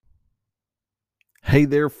Hey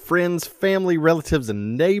there, friends, family, relatives,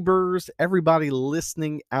 and neighbors, everybody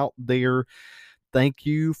listening out there. Thank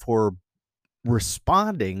you for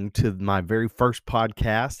responding to my very first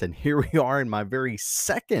podcast. And here we are in my very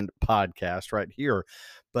second podcast right here.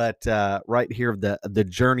 But right here, the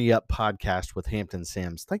Journey Up podcast with Hampton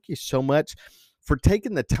Sims. Thank you so much for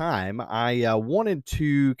taking the time. I wanted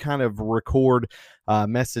to kind of record a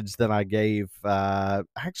message that I gave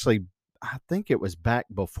actually I think it was back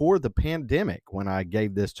before the pandemic when I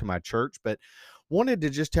gave this to my church, but wanted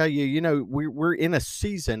to just tell you, we're in a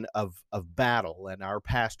season of battle, and our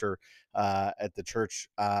pastor at the church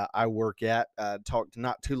I work at talked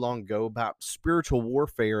not too long ago about spiritual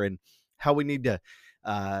warfare and how we need to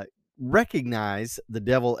uh, recognize the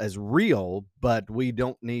devil as real, but we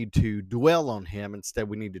don't need to dwell on him. Instead,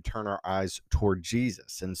 we need to turn our eyes toward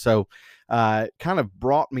Jesus. And so, kind of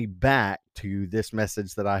brought me back to this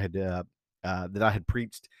message that I had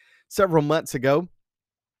preached several months ago,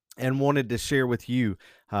 and wanted to share with you,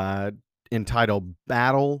 uh, entitled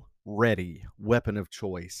 "Battle Ready: Weapon of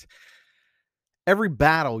Choice." Every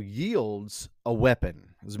battle yields a weapon.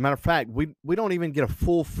 As a matter of fact, we don't even get a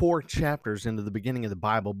full 4 chapters into the beginning of the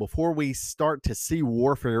Bible before we start to see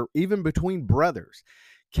warfare, even between brothers.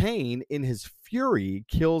 Cain, in his fury,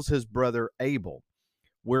 kills his brother Abel.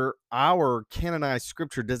 Where our canonized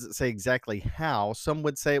scripture doesn't say exactly how, some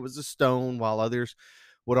would say it was a stone, while others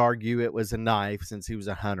would argue it was a knife since he was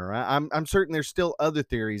a hunter. I'm certain there's still other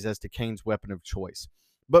theories as to Cain's weapon of choice.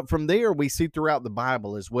 But from there, we see throughout the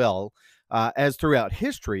Bible as well as throughout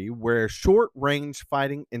history where short range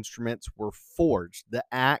fighting instruments were forged. The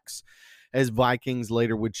axe, as Vikings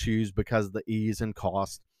later would choose because of the ease and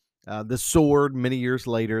cost. The sword, many years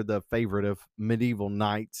later, the favorite of medieval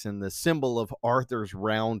knights and the symbol of Arthur's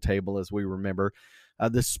Round Table, as we remember.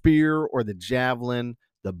 The spear or the javelin,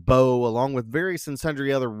 the bow, along with various and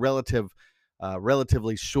sundry other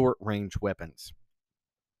relatively short range weapons.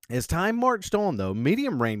 As time marched on, though,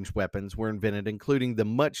 medium range weapons were invented, including the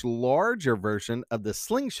much larger version of the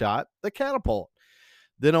slingshot, the catapult.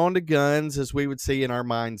 Then on to guns, as we would see in our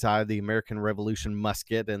mind's eye, the American Revolution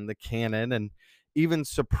musket and the cannon, and even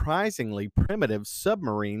surprisingly primitive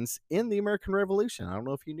submarines in the American Revolution. I don't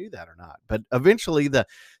know if you knew that or not. But eventually, the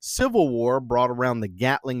Civil War brought around the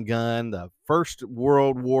Gatling gun. The First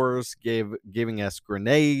World Wars giving us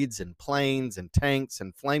grenades and planes and tanks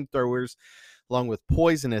and flamethrowers, along with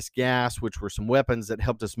poisonous gas, which were some weapons that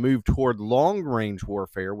helped us move toward long range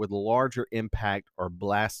warfare with larger impact or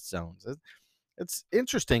blast zones. It's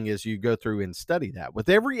interesting as you go through and study that. With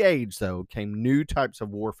every age, though, came new types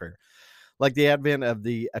of warfare, like the advent of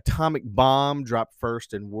the atomic bomb dropped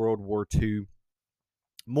first in World War II.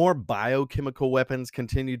 More biochemical weapons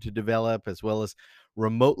continued to develop, as well as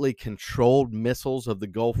remotely controlled missiles of the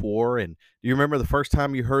Gulf War. And do you remember the first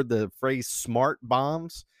time you heard the phrase smart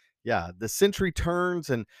bombs? Yeah, the century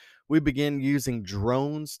turns and we begin using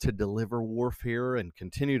drones to deliver warfare and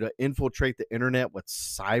continue to infiltrate the internet with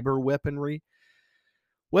cyber weaponry.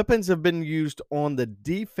 Weapons have been used on the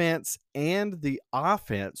defense and the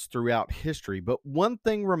offense throughout history, but one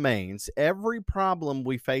thing remains: every problem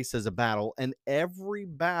we face is a battle, and every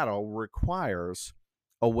battle requires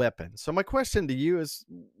a weapon. So my question to you is,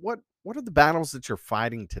 what are the battles that you're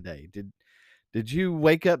fighting today? Did you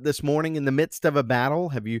wake up this morning in the midst of a battle?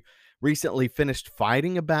 Have you recently finished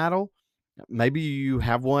fighting a battle? Maybe you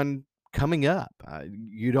have one coming up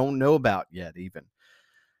you don't know about yet even.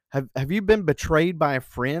 Have you been betrayed by a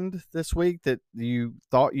friend this week that you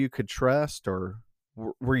thought you could trust, or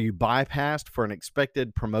were you bypassed for an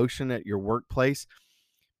expected promotion at your workplace?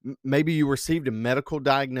 Maybe you received a medical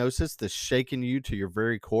diagnosis that's shaken you to your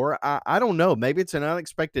very core. I don't know. Maybe it's an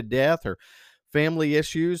unexpected death or family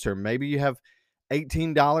issues, or maybe you have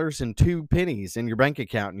 $18.02 in your bank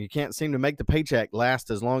account and you can't seem to make the paycheck last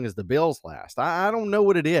as long as the bills last. I don't know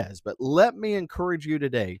what it is, but let me encourage you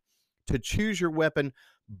today to choose your weapon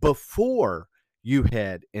before you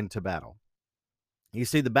head into battle. You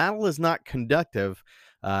see, the battle is not conductive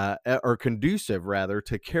or conducive, rather,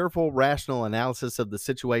 to careful, rational analysis of the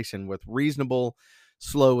situation with reasonable,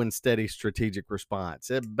 slow, and steady strategic response.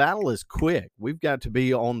 A battle is quick. We've got to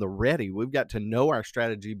be on the ready. We've got to know our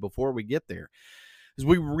strategy before we get there. As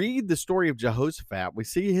we read the story of Jehoshaphat, we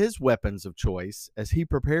see his weapons of choice as he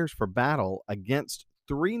prepares for battle against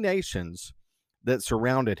 3 nations that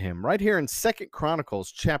surrounded him. Right here in Second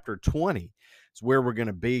Chronicles chapter 20 is where we're going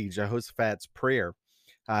to be, Jehoshaphat's prayer.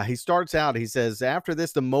 He starts out, he says, after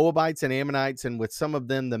this, the Moabites and Ammonites, and with some of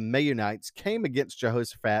them the Meunites, came against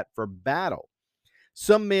Jehoshaphat for battle.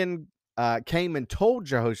 Some men came and told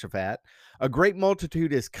Jehoshaphat, a great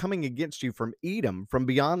multitude is coming against you from Edom, from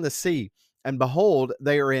beyond the sea. And behold,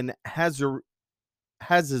 they are in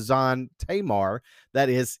Hazazon Tamar, that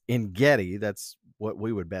is En Gedi. That's what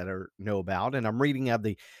we would better know about. And I'm reading out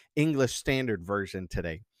the English Standard Version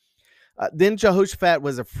today. Then Jehoshaphat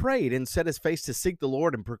was afraid and set his face to seek the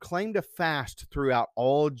Lord and proclaimed a fast throughout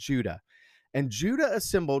all Judah. And Judah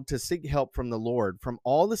assembled to seek help from the Lord. From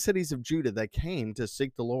all the cities of Judah, they came to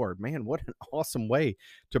seek the Lord. Man, what an awesome way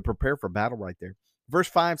to prepare for battle right there. Verse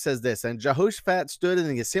 5 says this, and Jehoshaphat stood in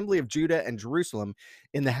the assembly of Judah and Jerusalem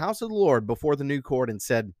in the house of the Lord before the new court and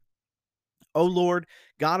said, O Lord,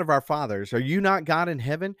 God of our fathers, are you not God in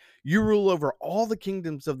heaven? You rule over all the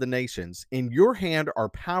kingdoms of the nations. In your hand are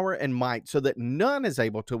power and might, so that none is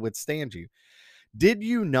able to withstand you. Did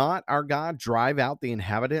you not, our God, drive out the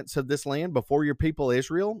inhabitants of this land before your people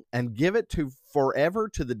Israel and give it to forever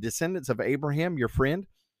to the descendants of Abraham, your friend?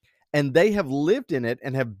 And they have lived in it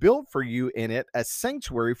and have built for you in it a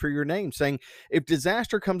sanctuary for your name, saying, if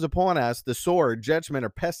disaster comes upon us, the sword, judgment, or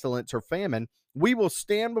pestilence, or famine, we will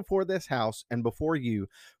stand before this house and before you,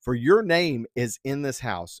 for your name is in this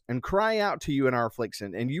house, and cry out to you in our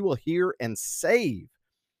affliction, and you will hear and save.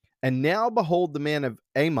 And now behold the men of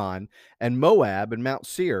Ammon and Moab and Mount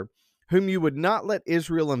Seir, whom you would not let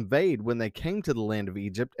Israel invade when they came to the land of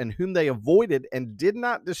Egypt, and whom they avoided and did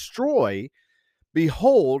not destroy.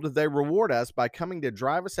 Behold, they reward us by coming to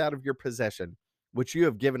drive us out of your possession, which you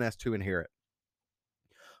have given us to inherit.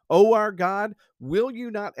 O our God, will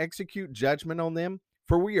you not execute judgment on them?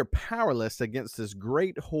 For we are powerless against this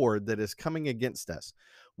great horde that is coming against us.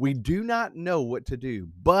 We do not know what to do,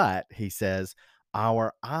 but, he says,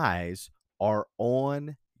 our eyes are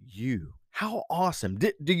on you. How awesome.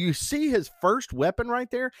 Do you see his first weapon right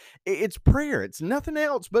there? It's prayer. It's nothing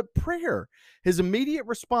else but prayer. His immediate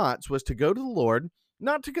response was to go to the Lord,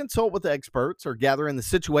 not to consult with the experts or gather in the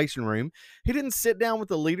situation room. He didn't sit down with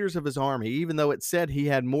the leaders of his army, even though it said he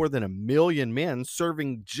had more than 1 million men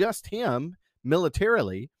serving just him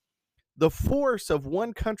militarily. The force of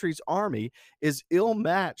one country's army is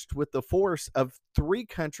ill-matched with the force of 3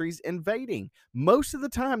 countries invading. Most of the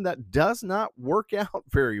time, that does not work out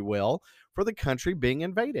very well for the country being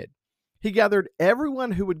invaded. He gathered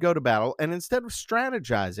everyone who would go to battle, and instead of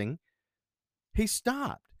strategizing, he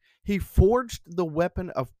stopped. He forged the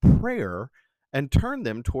weapon of prayer and turned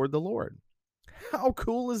them toward the Lord. How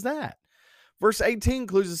cool is that? Verse 18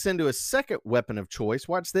 clues us into a second weapon of choice.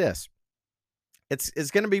 Watch this.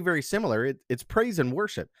 It's going to be very similar. It's praise and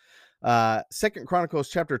worship. 2 Chronicles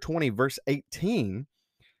chapter 20, verse 18,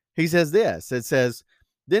 he says this. It says,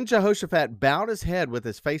 then Jehoshaphat bowed his head with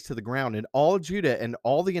his face to the ground, and all Judah and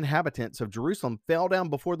all the inhabitants of Jerusalem fell down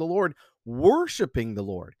before the Lord, worshiping the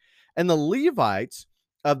Lord. And the Levites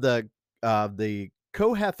of the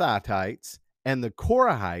Kohathites and the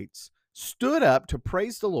Korahites stood up to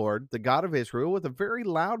praise the Lord, the God of Israel, with a very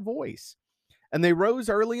loud voice. And they rose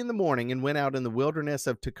early in the morning and went out in the wilderness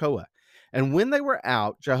of Tekoa. And when they were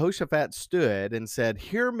out, Jehoshaphat stood and said,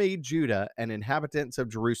 hear me, Judah and inhabitants of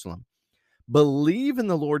Jerusalem. Believe in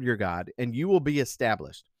the Lord your God, and you will be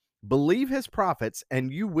established. Believe his prophets,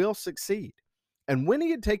 and you will succeed. And when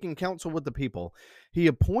he had taken counsel with the people, he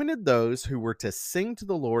appointed those who were to sing to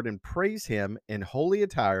the Lord and praise him in holy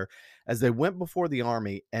attire as they went before the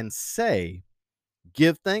army and say,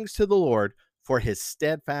 give thanks to the Lord, for his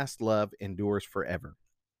steadfast love endures forever.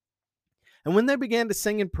 And when they began to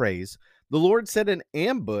sing and praise, the Lord set an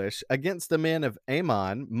ambush against the men of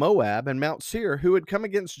Ammon, Moab, and Mount Seir, who had come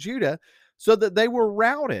against Judah, so that they were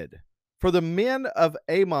routed. For the men of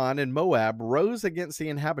Ammon and Moab rose against the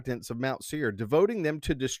inhabitants of Mount Seir, devoting them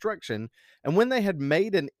to destruction. And when they had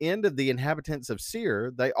made an end of the inhabitants of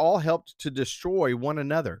Seir, they all helped to destroy one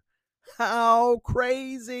another. How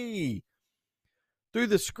crazy! Through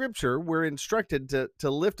the scripture, we're instructed to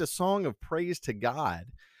lift a song of praise to God.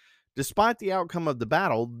 Despite the outcome of the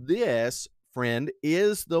battle, this, friend,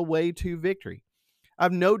 is the way to victory.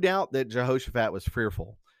 I've no doubt that Jehoshaphat was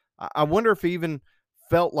fearful. I wonder if he even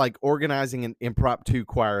felt like organizing an impromptu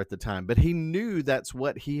choir at the time, but he knew that's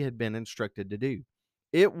what he had been instructed to do.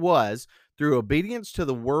 It was, through obedience to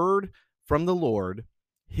the word from the Lord,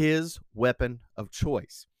 his weapon of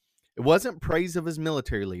choice. It wasn't praise of his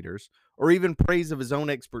military leaders or even praise of his own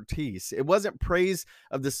expertise. It wasn't praise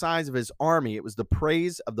of the size of his army. It was the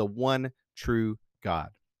praise of the one true God.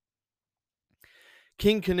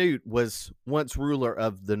 King Canute was once ruler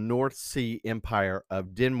of the North Sea Empire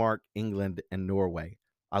of Denmark, England, and Norway.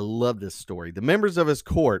 I love this story. The members of his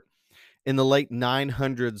court in the late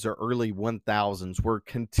 900s or early 1000s were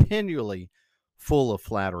continually full of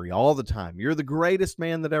flattery all the time. You're the greatest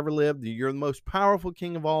man that ever lived. You're the most powerful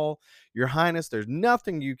king of all. Your Highness, there's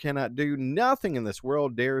nothing you cannot do. Nothing in this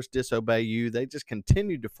world dares disobey you. They just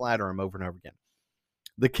continued to flatter him over and over again.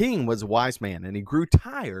 The king was a wise man, and he grew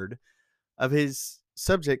tired of his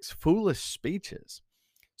subjects' foolish speeches.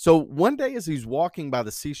 So one day, as he's walking by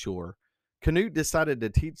the seashore, Canute decided to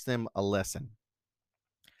teach them a lesson.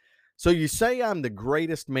 "So you say I'm the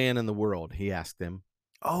greatest man in the world?" he asked them.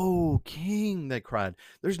 "Oh, king," they cried,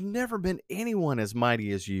 "there's never been anyone as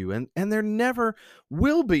mighty as you, and there never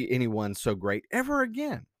will be anyone so great ever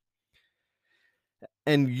again.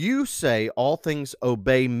 And you say all things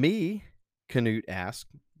obey me?" Canute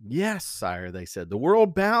asked. "Yes, sire," they said. "The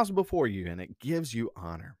world bows before you, and it gives you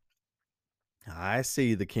honor." "I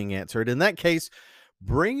see," the king answered. "In that case,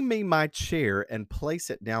 bring me my chair and place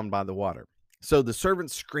it down by the water." So the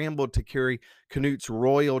servants scrambled to carry Canute's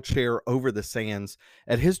royal chair over the sands.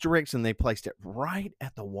 At his direction, they placed it right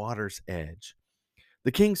at the water's edge.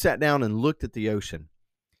 The king sat down and looked at the ocean.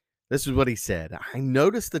 This is what he said: "I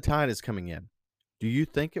notice the tide is coming in. Do you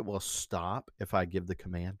think it will stop if I give the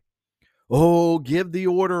command?" "Oh, give the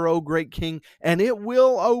order, O great king, and it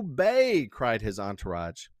will obey," cried his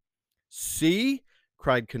entourage. "See,"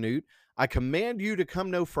 cried Canute, "I command you to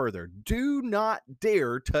come no further. Do not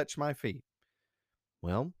dare touch my feet."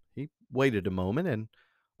 Well, he waited a moment, and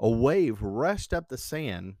a wave rushed up the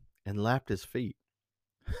sand and lapped his feet.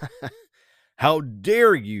 "How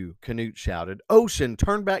dare you!" Canute shouted. "Ocean,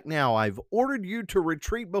 turn back now. I've ordered you to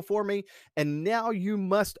retreat before me, and now you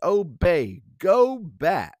must obey. Go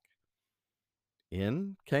back."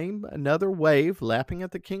 In came another wave, lapping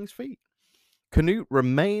at the king's feet. Canute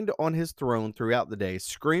remained on his throne throughout the day,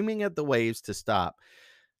 screaming at the waves to stop.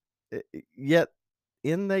 Yet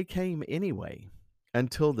in they came anyway,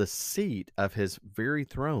 until the seat of his very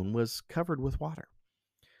throne was covered with water.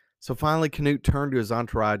 So finally, Canute turned to his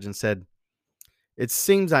entourage and said, "It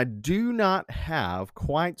seems I do not have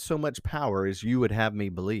quite so much power as you would have me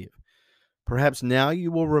believe. Perhaps now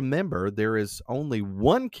you will remember there is only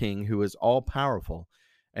one king who is all powerful,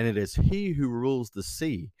 and it is he who rules the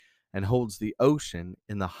sea and holds the ocean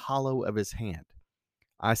in the hollow of his hand.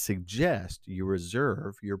 I suggest you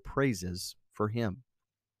reserve your praises for him."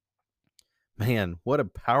 Man, what a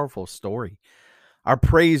powerful story. Our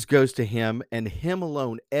praise goes to him and him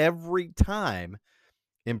alone every time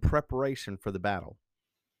in preparation for the battle.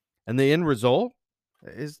 And the end result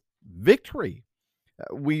is victory.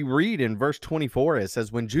 We read in verse 24, it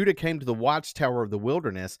says, "When Judah came to the watchtower of the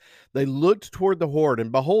wilderness, they looked toward the horde,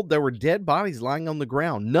 and behold, there were dead bodies lying on the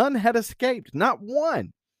ground. None had escaped, not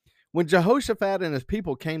one. When Jehoshaphat and his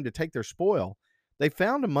people came to take their spoil, they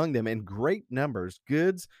found among them in great numbers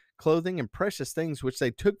goods, clothing, and precious things which they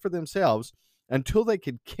took for themselves until they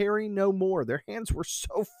could carry no more. Their hands were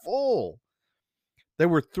so full. They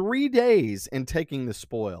were 3 days in taking the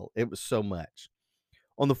spoil. It was so much.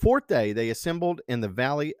 On the 4th day, they assembled in the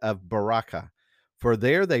valley of Barakah, for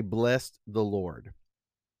there they blessed the Lord.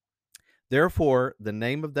 Therefore, the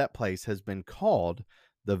name of that place has been called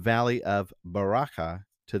the Valley of Barakah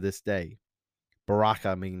to this day.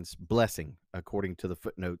 Barakah means blessing, according to the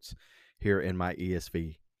footnotes here in my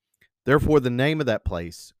ESV. Therefore, the name of that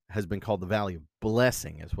place has been called the Valley of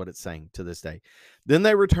Blessing, is what it's saying to this day. Then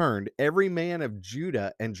they returned, every man of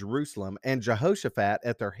Judah and Jerusalem, and Jehoshaphat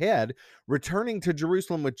at their head, returning to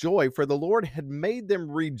Jerusalem with joy, for the Lord had made them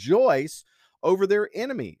rejoice over their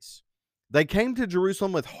enemies. They came to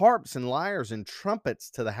Jerusalem with harps and lyres and trumpets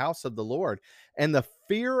to the house of the Lord, and the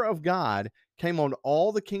fear of God came on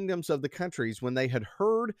all the kingdoms of the countries when they had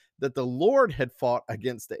heard that the Lord had fought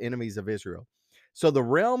against the enemies of Israel. So the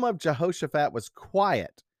realm of Jehoshaphat was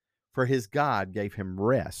quiet, for his God gave him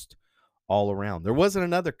rest all around. There wasn't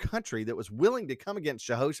another country that was willing to come against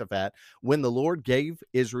Jehoshaphat when the Lord gave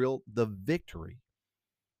Israel the victory.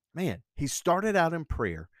 Man, he started out in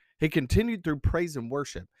prayer. He continued through praise and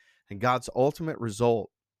worship. And God's ultimate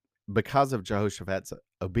result, because of Jehoshaphat's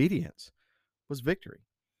obedience, was victory.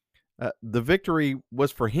 The victory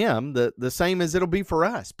was for him the same as it'll be for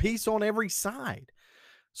us. Peace on every side.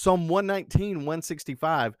 Psalm 119,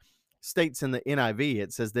 165 states in the NIV,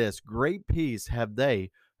 it says this: "Great peace have they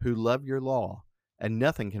who love your law, and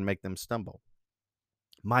nothing can make them stumble."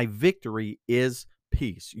 My victory is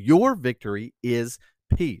peace. Your victory is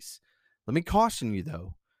peace. Let me caution you,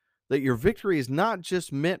 though, that your victory is not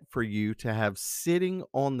just meant for you to have sitting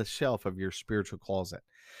on the shelf of your spiritual closet.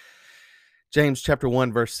 James chapter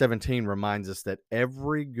 1, verse 17 reminds us that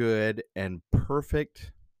every good and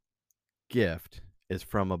perfect gift is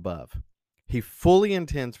from above. He fully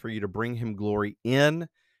intends for you to bring him glory in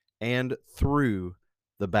and through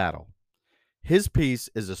the battle. His peace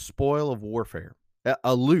is a spoil of warfare,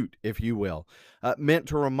 a loot, if you will, meant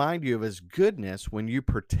to remind you of his goodness when you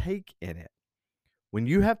partake in it. When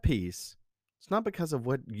you have peace, it's not because of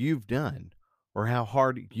what you've done or how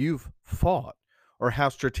hard you've fought or how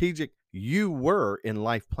strategic you were in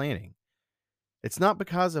life planning. It's not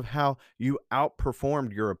because of how you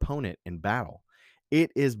outperformed your opponent in battle.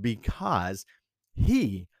 It is because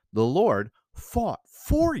he, the Lord, fought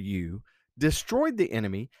for you, destroyed the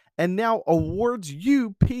enemy, and now awards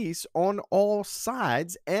you peace on all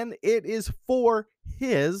sides, and it is for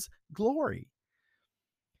his glory.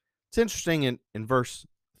 It's interesting in verse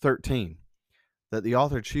 13 that the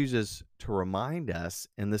author chooses to remind us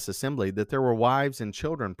in this assembly that there were wives and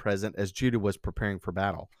children present as Judah was preparing for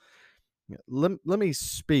battle. Let me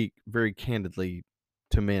speak very candidly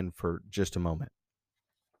to men for just a moment.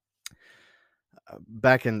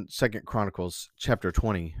 Back in 2 Chronicles chapter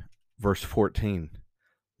 20, verse 14,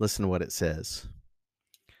 listen to what it says.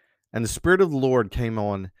 And the Spirit of the Lord came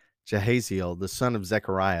on Jahaziel, the son of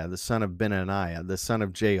Zechariah, the son of Benaniah, the son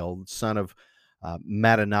of Jael, the son of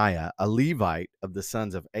Mattaniah, a Levite of the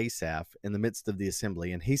sons of Asaph, in the midst of the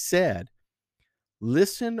assembly. And he said,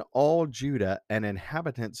 Listen, all Judah and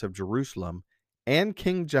inhabitants of Jerusalem, and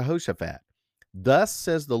King Jehoshaphat. Thus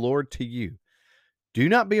says the Lord to you, do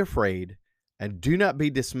not be afraid, and do not be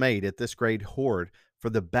dismayed at this great horde, for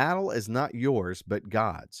the battle is not yours, but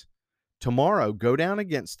God's. Tomorrow go down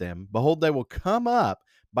against them. Behold, they will come up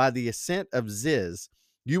by the ascent of Ziz.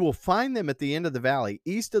 You will find them at the end of the valley,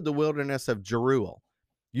 east of the wilderness of Jeruel.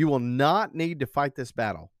 You will not need to fight this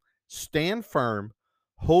battle. Stand firm,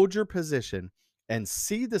 hold your position, and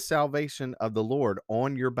see the salvation of the Lord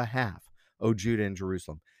on your behalf, O Judah and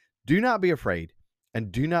Jerusalem. Do not be afraid,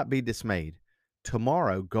 and do not be dismayed.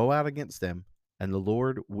 Tomorrow go out against them, and the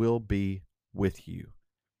Lord will be with you.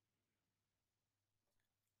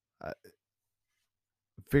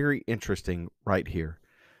 Very interesting right here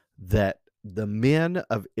that the men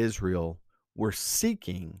of Israel were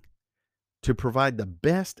seeking to provide the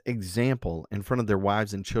best example in front of their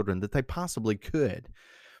wives and children that they possibly could.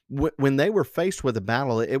 When they were faced with a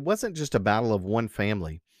battle, it wasn't just a battle of one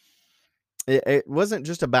family. It wasn't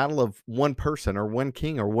just a battle of one person or one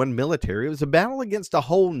king or one military. It was a battle against a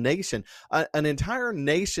whole nation. An entire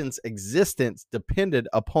nation's existence depended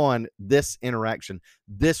upon this interaction,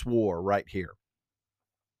 this war right here.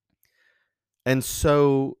 And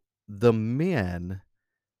so the men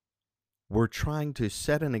were trying to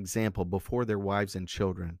set an example before their wives and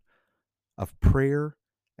children of prayer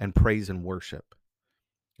and praise and worship.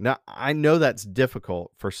 Now, I know that's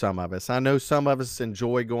difficult for some of us. I know some of us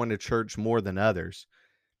enjoy going to church more than others.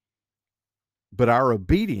 But our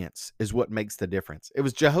obedience is what makes the difference. It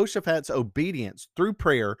was Jehoshaphat's obedience through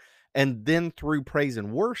prayer and then through praise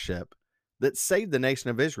and worship that saved the nation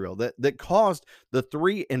of Israel, that caused the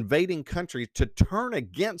three invading countries to turn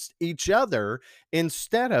against each other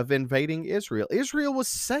instead of invading Israel. Israel was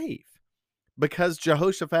safe because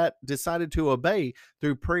Jehoshaphat decided to obey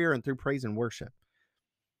through prayer and through praise and worship.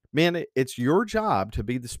 Man, it's your job to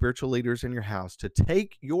be the spiritual leaders in your house, to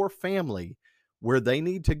take your family where they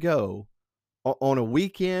need to go on a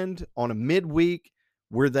weekend, on a midweek,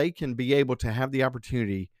 where they can be able to have the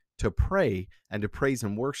opportunity to pray and to praise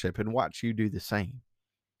and worship and watch you do the same.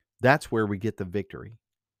 That's where we get the victory.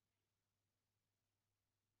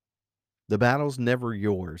 The battle's never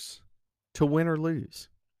yours to win or lose.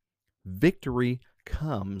 Victory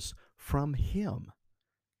comes from Him.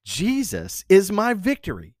 Jesus is my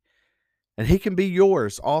victory. And He can be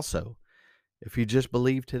yours also if you just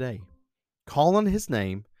believe today. Call on His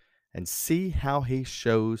name and see how He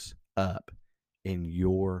shows up in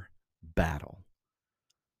your battle.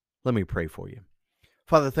 Let me pray for you.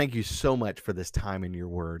 Father, thank you so much for this time in your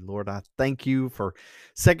word. Lord, I thank you for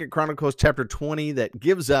 2 Chronicles chapter 20 that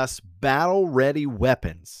gives us battle-ready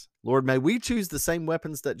weapons. Lord, may we choose the same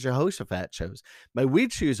weapons that Jehoshaphat chose. May we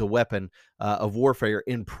choose a weapon of warfare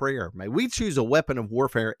in prayer. May we choose a weapon of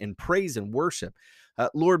warfare in praise and worship.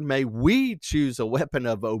 Lord, may we choose a weapon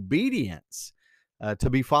of obedience to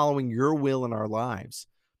be following your will in our lives.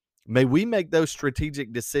 May we make those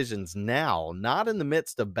strategic decisions now, not in the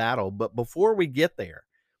midst of battle, but before we get there.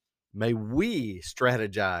 May we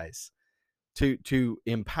strategize to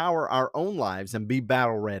empower our own lives and be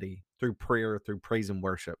battle ready through prayer, through praise and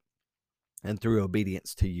worship, and through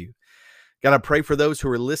obedience to you. God, I pray for those who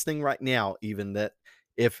are listening right now, even that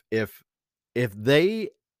if they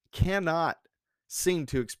cannot seem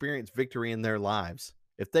to experience victory in their lives,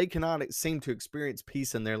 if they cannot seem to experience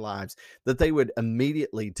peace in their lives, that they would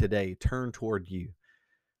immediately today turn toward you.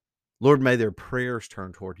 Lord, may their prayers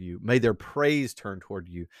turn toward you. May their praise turn toward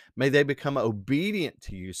you. May they become obedient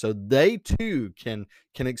to you so they too can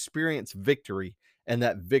experience victory, and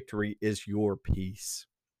that victory is your peace.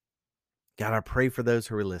 God, I pray for those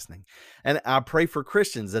who are listening. And I pray for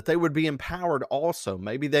Christians that they would be empowered also.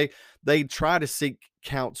 Maybe they try to seek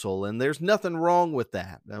counsel, and there's nothing wrong with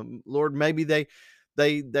that. Lord, maybe they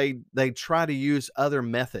try to use other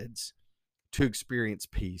methods to experience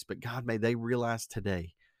peace. But God, may they realize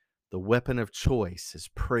today the weapon of choice is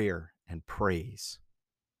prayer and praise.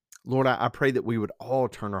 Lord, I pray that we would all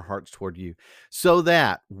turn our hearts toward you so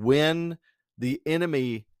that when the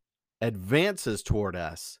enemy advances toward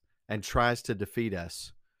us and tries to defeat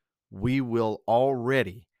us, we will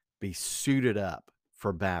already be suited up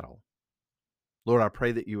for battle. Lord, I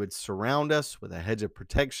pray that you would surround us with a hedge of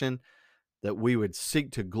protection, that we would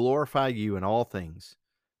seek to glorify you in all things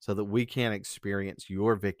so that we can experience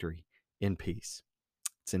your victory in peace.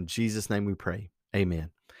 It's in Jesus' name we pray.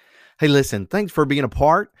 Amen. Hey, listen, thanks for being a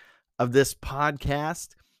part of this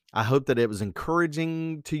podcast. I hope that it was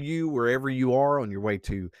encouraging to you wherever you are on your way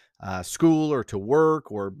to school or to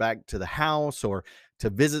work or back to the house or to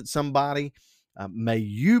visit somebody. May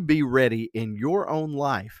you be ready in your own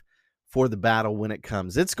life for the battle when it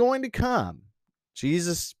comes. It's going to come.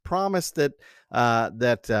 Jesus promised that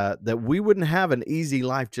that we wouldn't have an easy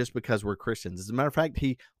life just because we're Christians. As a matter of fact,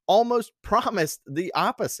 he almost promised the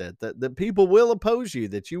opposite, that people will oppose you,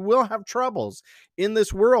 that you will have troubles in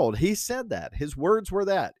this world. He said that. His words were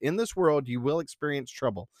that. In this world, you will experience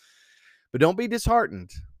trouble. But don't be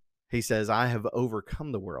disheartened. He says, I have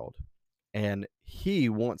overcome the world. And he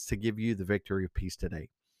wants to give you the victory of peace today.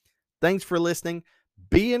 Thanks for listening.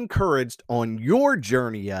 Be encouraged on your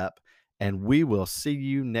journey up, and we will see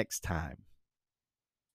you next time.